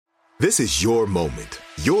This is your moment,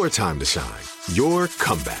 your time to shine, your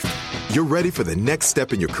comeback. You're ready for the next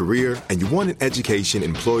step in your career, and you want an education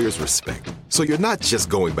employers respect. So you're not just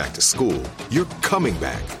going back to school, you're coming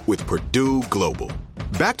back with Purdue Global.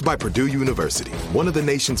 Backed by Purdue University, one of the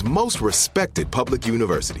nation's most respected public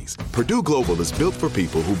universities, Purdue Global is built for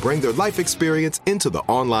people who bring their life experience into the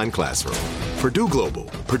online classroom. Purdue Global,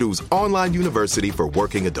 Purdue's online university for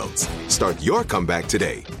working adults. Start your comeback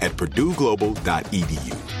today at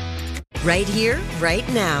purdueglobal.edu. Right here, right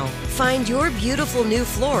now. Find your beautiful new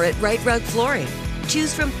floor at Right Rug Flooring.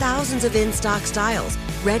 Choose from thousands of in-stock styles,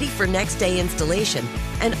 ready for next day installation,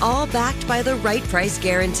 and all backed by the right price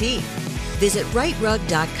guarantee. Visit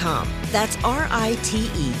rightrug.com. That's RITERUG.com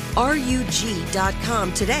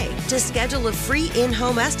today to schedule a free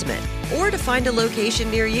in-home estimate or to find a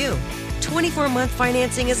location near you. 24-month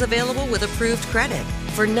financing is available with approved credit.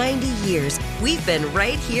 For 90 years, we've been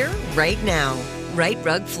right here, right now. Right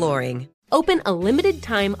Rug Flooring. Open a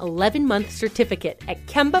limited-time 11-month certificate at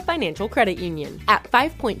Kemba Financial Credit Union. At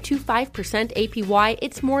 5.25% APY,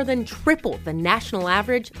 it's more than triple the national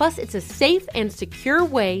average, plus it's a safe and secure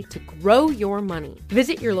way to grow your money.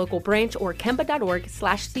 Visit your local branch or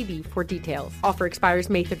kemba.org/cb for details. Offer expires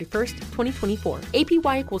May 31st, 2024.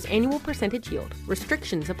 APY equals annual percentage yield.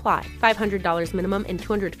 Restrictions apply. $500 minimum and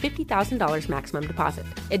 $250,000 maximum deposit.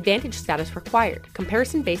 Advantage status required.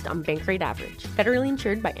 Comparison based on bank rate average. Federally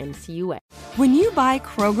insured by NCUA. When you buy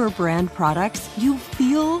Kroger brand products, you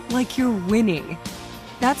feel like you're winning.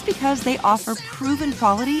 That's because they offer proven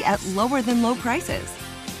quality at lower than low prices.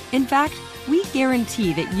 In fact, we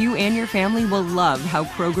guarantee that you and your family will love how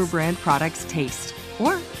Kroger brand products taste,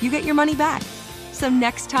 or you get your money back. So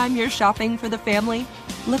next time you're shopping for the family,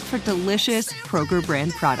 look for delicious Kroger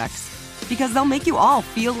brand products, because they'll make you all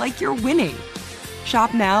feel like you're winning.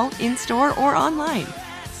 Shop now, in-store, or online.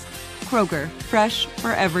 Kroger, fresh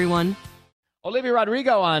for everyone. Olivia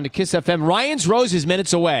Rodrigo on Kiss FM. Ryan's Roses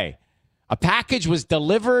minutes away. A package was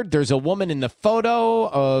delivered. There's a woman in the photo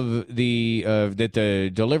of that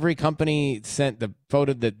the delivery company sent the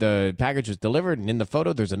photo that the package was delivered, and in the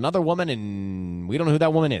photo there's another woman, and we don't know who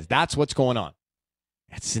that woman is. That's what's going on.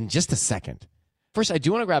 It's in just a second. First, I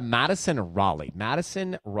do want to grab Madison or Rolley.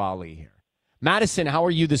 Madison, Rolley here. Madison, how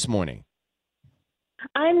are you this morning?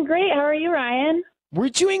 I'm great. How are you, Ryan? We're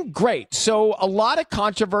doing great. So a lot of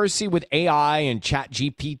controversy with AI and Chat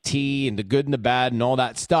GPT and the good and the bad and all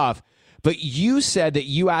that stuff. But you said that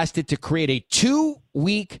you asked it to create a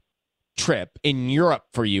 2-week trip in Europe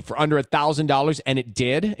for you for under $1,000, and it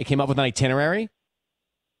did. It came up with an itinerary.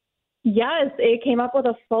 Yes, it came up with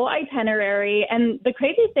a full itinerary. And the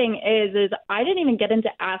crazy thing is I didn't even get into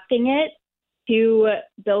asking it to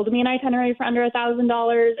build me an itinerary for under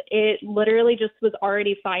 $1,000. It literally just was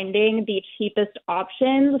already finding the cheapest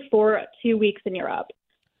options for 2 weeks in Europe.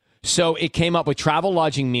 So it came up with travel,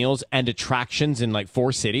 lodging, meals, and attractions in like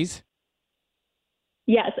 4 cities?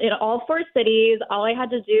 Yes, in all 4 cities. All I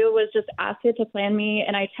had to do was just ask it to plan me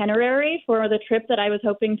an itinerary for the trip that I was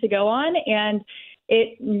hoping to go on. And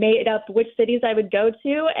it made up which cities I would go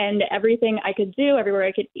to and everything I could do, everywhere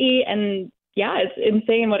I could eat. And yeah, it's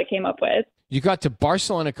insane what it came up with. You got to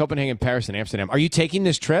Barcelona, Copenhagen, Paris, and Amsterdam. Are you taking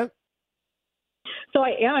this trip? So I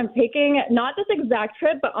am. I'm taking not this exact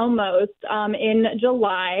trip, but almost in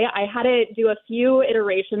July. I had it do a few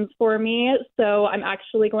iterations for me. So I'm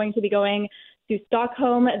actually going to be going to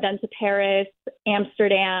Stockholm, then to Paris,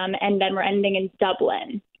 Amsterdam, and then we're ending in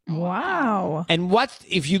Dublin. Wow. And what,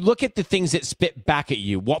 if you look at the things that spit back at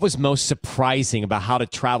you, what was most surprising about how to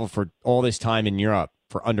travel for all this time in Europe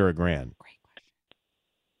for under $1,000?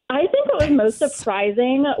 I think what was most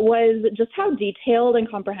surprising was just how detailed and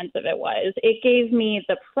comprehensive it was. It gave me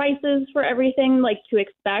the prices for everything, like, to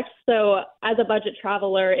expect. So as a budget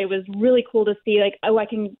traveler, it was really cool to see, like, oh, I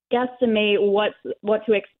can guesstimate what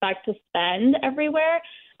to expect to spend everywhere,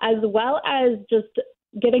 as well as just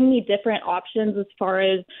giving me different options as far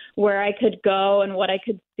as where I could go and what I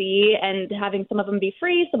could see, and having some of them be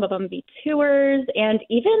free, some of them be tours, and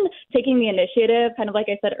even taking the initiative, kind of like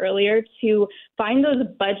I said earlier, to find those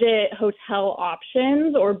budget hotel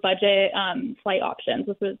options or budget flight options.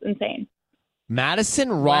 This was insane.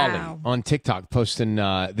 Madison Rolley on TikTok posting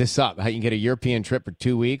this up, how you can get a European trip for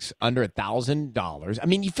 2 weeks under $1,000. I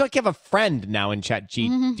mean, you feel like you have a friend now in Chat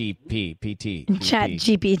GPT. Chat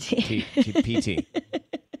GPT.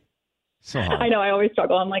 So hard. I know. I always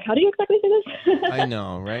struggle. I'm like, how do you exactly say this? I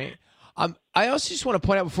know, right? I also just want to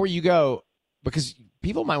point out before you go, because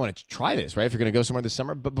people might want to try this, right? If you're going to go somewhere this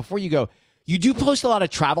summer. But before you go, you do post a lot of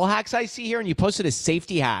travel hacks I see here, and you posted a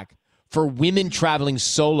safety hack for women traveling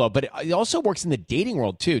solo, but it also works in the dating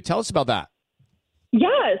world too. Tell us about that.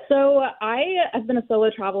 Yeah, so I have been a solo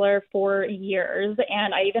traveler for years,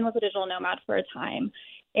 and I even was a digital nomad for a time.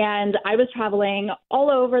 And I was traveling all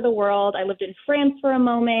over the world. I lived in France for a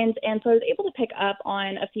moment, and so I was able to pick up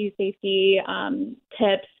on a few safety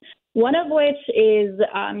tips, one of which is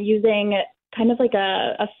using kind of like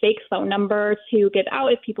a fake phone number to give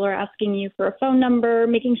out if people are asking you for a phone number,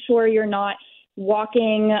 making sure you're not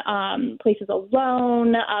walking places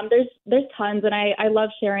alone. There's tons, and I love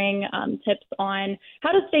sharing tips on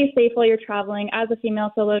how to stay safe while you're traveling as a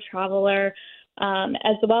female solo traveler,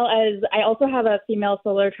 as well as I also have a female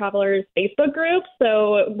solo travelers Facebook group.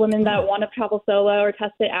 So women that want to travel solo or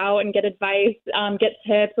test it out and get advice, get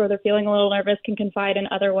tips, or they're feeling a little nervous can confide in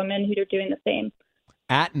other women who are doing the same.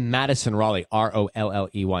 At Madison Rolley, Rolley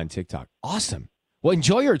on TikTok. Awesome. Well,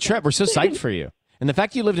 enjoy your trip. We're so psyched for you. And the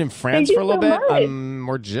fact you lived in France for a little bit,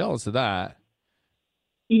 we're jealous of that.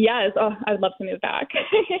 Yes. Oh, I would love to move back.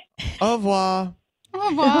 Au revoir. Au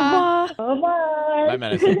revoir. Au revoir. Bye,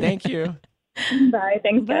 Madison. Thank you. Bye.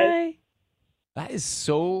 Thanks, guys. Bye. That is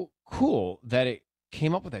so cool that it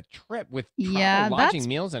came up with a trip with Yeah, lodging, that's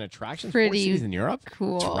meals, and attractions. pretty 4 cities in Europe.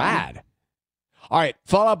 cool. It's rad. All right.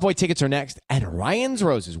 Fall Out Boy tickets are next. And Ryan's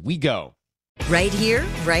Roses, we go. Right here,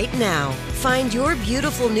 right now. Find your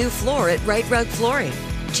beautiful new floor at Right Rug Flooring.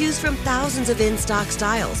 Choose from thousands of in-stock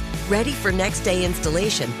styles, ready for next day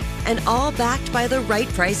installation, and all backed by the right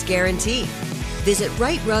price guarantee. Visit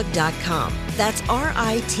rightrug.com. That's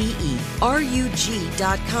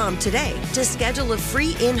RITERUG.com today to schedule a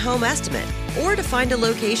free in-home estimate or to find a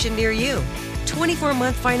location near you.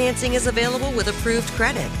 24-month financing is available with approved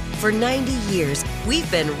credit. For 90 years, we've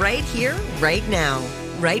been right here, right now.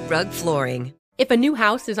 Right Rug Flooring. If a new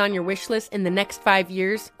house is on your wish list in the next 5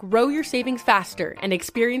 years, grow your savings faster and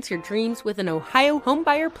experience your dreams with an Ohio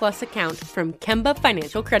Homebuyer Plus account from Kemba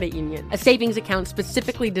Financial Credit Union. A savings account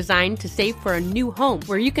specifically designed to save for a new home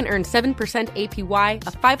where you can earn 7% APY,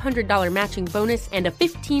 a $500 matching bonus, and a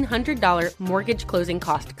 $1,500 mortgage closing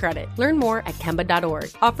cost credit. Learn more at Kemba.org.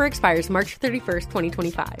 Offer expires March 31st,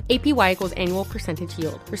 2025. APY equals annual percentage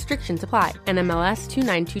yield. Restrictions apply. NMLS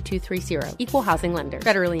 292230. Equal housing lender.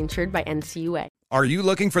 Federally insured by NCUA. Are you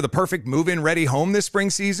looking for the perfect move-in ready home this spring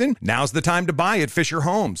season? Now's the time to buy at Fisher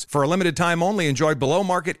Homes. For a limited time only, enjoy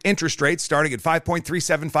below-market interest rates starting at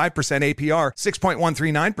 5.375% APR,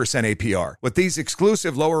 6.139% APR. With these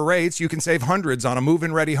exclusive lower rates, you can save hundreds on a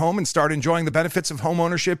move-in ready home and start enjoying the benefits of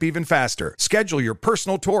homeownership even faster. Schedule your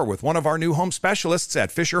personal tour with one of our new home specialists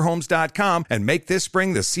at FisherHomes.com and make this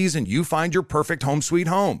spring the season you find your perfect home sweet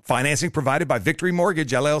home. Financing provided by Victory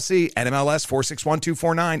Mortgage, LLC, NMLS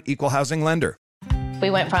 461249, Equal Housing Lender. We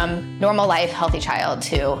went from normal life, healthy child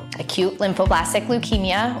to acute lymphoblastic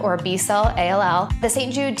leukemia, or B-cell ALL. The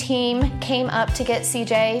St. Jude team came up to get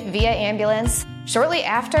CJ via ambulance. Shortly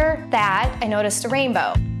after that, I noticed a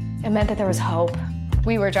rainbow. It meant that there was hope.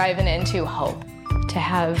 We were driving into hope. To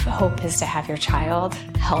have hope is to have your child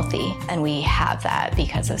healthy, and we have that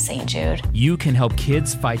because of St. Jude. You can help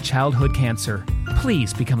kids fight childhood cancer.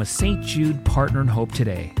 Please become a St. Jude Partner in Hope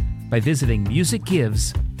today by visiting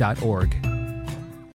musicgives.org.